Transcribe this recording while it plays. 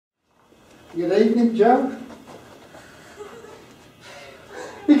Good evening, Joe.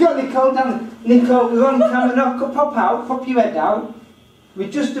 We got Nicole down. Nicole, we're on camera now. Pop out, pop your head out.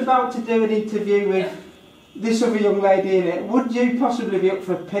 We're just about to do an interview with this other young lady in it. Would you possibly be up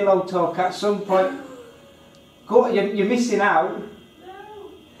for a pillow talk at some point? Go, you're missing out.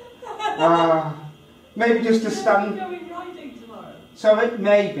 No. Maybe just to stand. Are we going riding tomorrow? Sorry,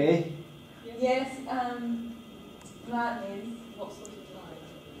 maybe. Yes, Martin is. What sort of ride?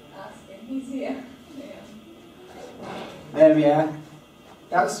 Ask him. He's here. There we are.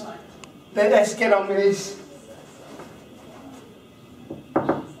 That's. Let's get on with this. You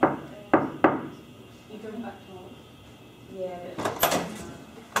going back to work? Yeah.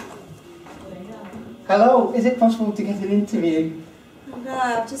 Hello, is it possible to get an interview? No,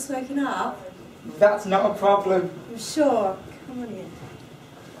 I've just woken up. That's not a problem. I'm sure. Come on in.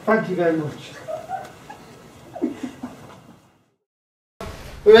 Thank you very much.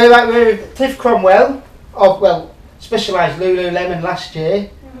 We're with Tiff Cromwell of, well, Specialized-Lululemon last year.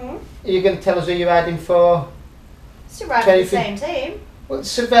 Are you going to tell us who you're riding for? Still riding for the same team. Well,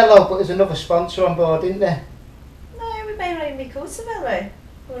 it's Cervelo, but there's another sponsor on board, isn't there? No, we may not even be called Cervelo.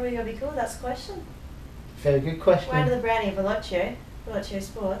 What are we going to be called? That's the question. Very good question. We're under the branding of Velocio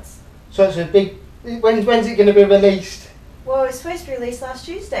Sports. So it's a big... When's it going to be released? Well, it was supposed to be released last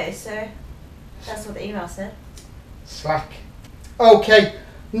Tuesday, so that's what the email said. Slack. Okay,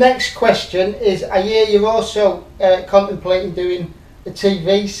 next question is, I hear you're also contemplating doing a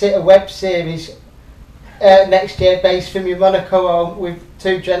a web series next year based from your Monaco home with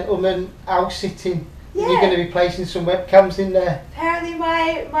two gentlemen house sitting. Yeah. You're going to be placing some webcams in there. Apparently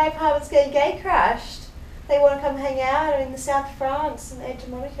my apartment's getting gate crashed. They want to come hang out in the south of France and edge of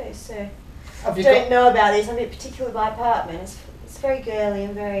Monaco, so Have you don't know about this. I'm a bit particular with my apartment. It's very girly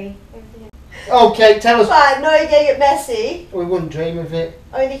and very everything. Okay, tell us. But no getting it messy. We wouldn't dream of it.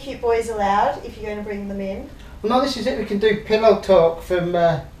 Only cute boys allowed if you're going to bring them in. Well, no, this is it. We can do pillow talk from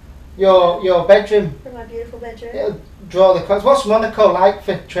your bedroom. From my beautiful bedroom. It'll draw the crowds. What's Monaco like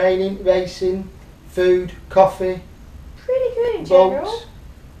for training, racing, food, coffee? Pretty good in boats? general.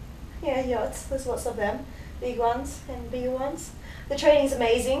 Yeah, yachts. There's lots of them. Big ones and bigger ones. The training's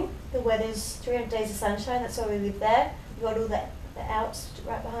amazing. The weather's 300 days of sunshine. That's why we live there. We've got all the Alps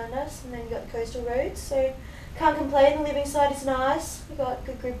right behind us, and then you've got the coastal roads. So can't complain. The living side is nice. We've got a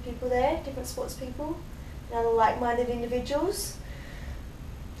good group of people there, different sports people, and other like-minded individuals.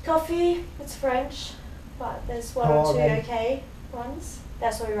 Coffee, it's French, but there's one or two okay ones.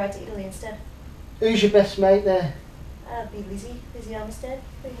 That's why we ride to Italy instead. Who's your best mate there? That'd be Lizzie Armistead.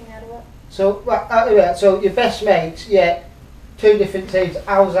 We hang out a lot. So, so your best mates, yeah, two different teams.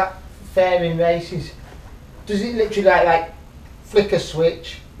 How's that fair in races? Does it literally like flick a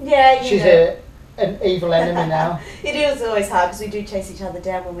switch? Yeah, She's an evil enemy now. It is always hard because we do chase each other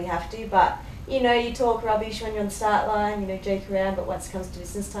down when we have to, but you know, you talk rubbish when you're on the start line, you know, joke around, but once it comes to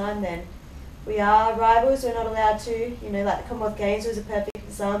business time, then we are rivals. We're not allowed to, you know, like the Commonwealth Games was a perfect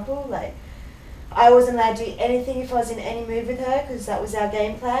example. Like, I wasn't allowed to do anything if I was in any mood with her because that was our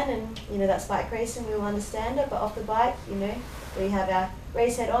game plan, and you know, that's bike racing, we will understand it, but off the bike, you know, we have our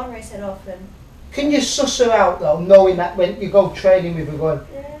race head on, race head off. And can you suss her out though, knowing that when you go training with her, going,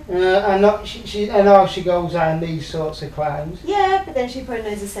 I know she goes on these sorts of climbs? Yeah, but then she probably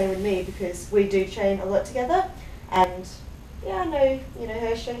knows the same with me because we do train a lot together, and yeah, I know, you know,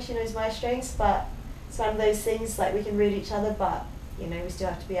 her strengths, she knows my strengths, but it's one of those things, like, we can read each other, but you know, we still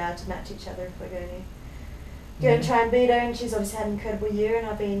have to be able to match each other if we're going to go and try and beat her. And she's obviously had an incredible year, and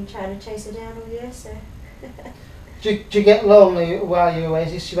I've been trying to chase her down all year, so. Do you get lonely while you're away?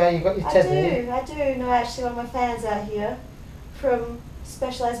 Is this where you got your tether? I do. No, actually, one of my fans out here from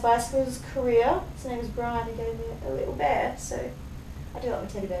Specialized Bicycles Korea, his name is Brian, he gave me a little bear, so I do like my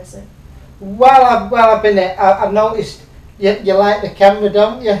teddy bear, so. While I've been there, I've noticed you like the camera,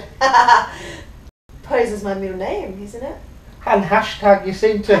 don't you? Pose is my middle name, isn't it? And hashtag, you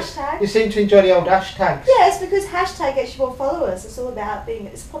seem to enjoy the old hashtags. Yeah, it's because hashtag gets you more followers. It's all about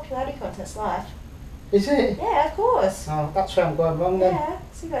it's a popularity contest life. Is it? Yeah, of course. Oh, that's where I'm going wrong then. Yeah,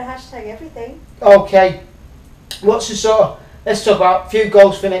 so you've got to hashtag everything. Okay. What's the sort of, let's talk about a few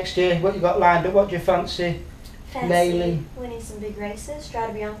goals for next year. What you got lined up? What do you fancy? Nailing. Winning some big races.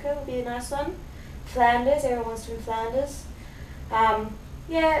 Strada Bianca will be a nice one. Flanders, everyone wants to win Flanders.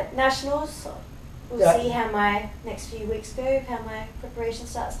 Yeah, nationals. We'll see how my next few weeks go, how my preparation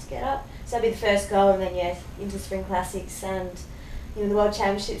starts to get up. So that'll be the first goal, and then yeah, into Spring Classics, and you know, the World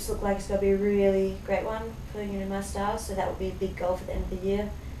Championships look like it's going to be a really great one for, you know, my stars. So that will be a big goal for the end of the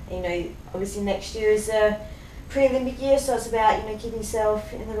year. And, you know, obviously next year is a pre-Olympic year, so it's about, you know, keeping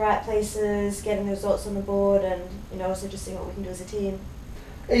yourself in the right places, getting the results on the board, and you know, also just seeing what we can do as a team.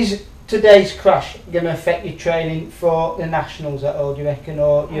 today's crash going to affect your training for the nationals at all, do you reckon,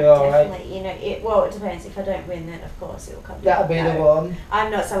 or you're alright? Definitely, you know, it depends. If I don't win, then of course it will come down. That'll be the one.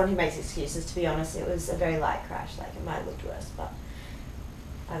 I'm not someone who makes excuses, to be honest. It was a very light crash, like it might have looked worse, but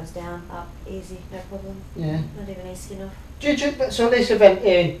I was down, up, easy, no problem. Yeah. Not even a skin off. So this event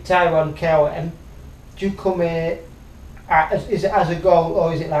here in Taiwan, KOM, do you come here, is it as a goal,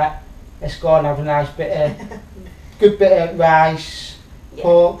 or is it like, let's go and have a nice bit of, good bit of rice,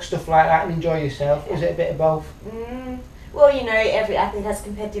 pork, stuff like that, and enjoy yourself? Is it a bit of both? Well, you know, every athlete has a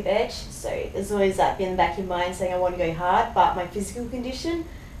competitive edge, so there's always that in the back of your mind saying I want to go hard, but my physical condition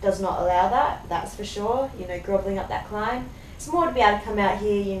does not allow that, that's for sure. You know, grovelling up that climb. It's more to be able to come out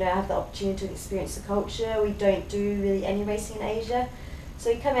here, you know, have the opportunity to experience the culture. We don't do really any racing in Asia. So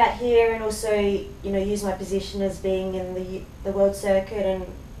you come out here and also, you know, use my position as being in the world circuit and,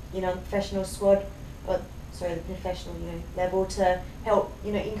 you know, the professional squad, or sorry, the professional, you know, level to help,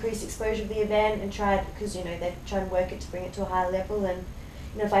 you know, increase exposure of the event and try it, because, you know, they're trying to work it to bring it to a higher level, and,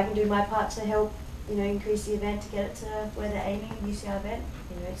 you know, if I can do my part to help, you know, increase the event to get it to where they're aiming, UCI event,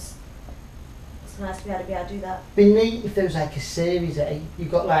 you know, it's nice to be able to do that. Be neat if there was like a series, you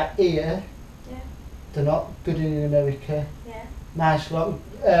got like here, they're not good in America, nice lot,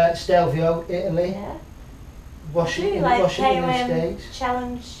 Stelvio, Italy, Washington, Washington States,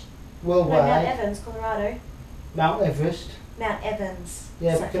 Challenge, worldwide, Mount Evans, Colorado, Mount Everest, Mount Evans,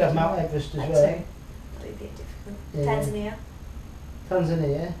 yeah, we could have Mount Everest as well, that would be difficult,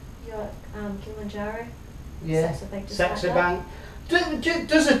 Tanzania, you got Kilimanjaro, yeah, Saxo Bank.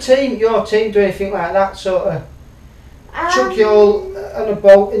 Does a team, your team, do anything like that, sort of chuck you all on a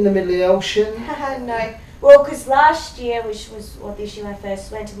boat in the middle of the ocean? No. Well, because last year, which was this year when I first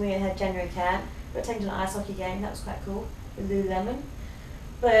went, and we had January camp, we got taken to an ice hockey game, that was quite cool, with Lululemon.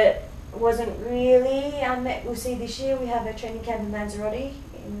 But it wasn't really, we'll see this year, we have a training camp in Lanzarote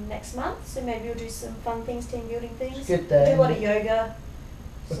next month, so maybe we'll do some fun things, team building things. It's good there. Do a lot of yoga.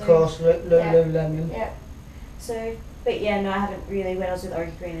 Of course, Lululemon. Yeah. So, but yeah, no, I haven't really, when I was with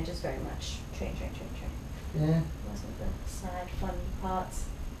Oregon Green, I just very much train. Yeah. Wasn't the side fun parts.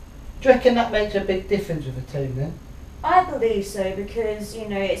 Do you reckon that makes a big difference with a team then? I believe so, because, you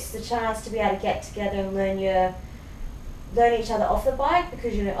know, it's the chance to be able to get together and learn each other off the bike,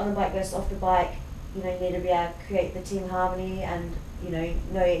 because, you know, on the bike versus off the bike, you know, you need to be able to create the team harmony and, you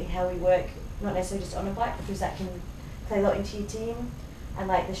know how we work, not necessarily just on a bike, because that can play a lot into your team, and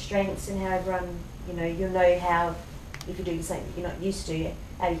like the strengths and how everyone, you know, you'll know how, if you're doing something that you're not used to,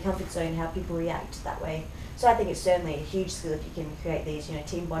 out of your comfort zone, how people react that way. So I think it's certainly a huge skill if you can create these, you know,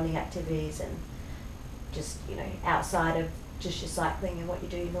 team bonding activities and just, you know, outside of just your cycling and what you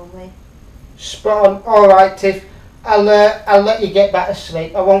do normally. Spot on. All right, Tiff. I'll let you get back to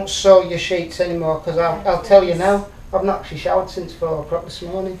sleep. I won't sew your sheets anymore, because I'll tell you now, I've not actually showered since 4 o'clock this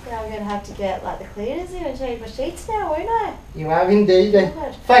morning. Yeah, I'm going to have to get like the cleaners in and change my sheets now, won't I? You are indeed.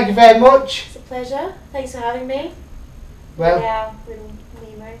 Thank you very much. It's a pleasure. Thanks for having me. Well, our little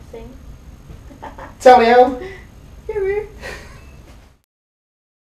Nemo thing. Tally-ho.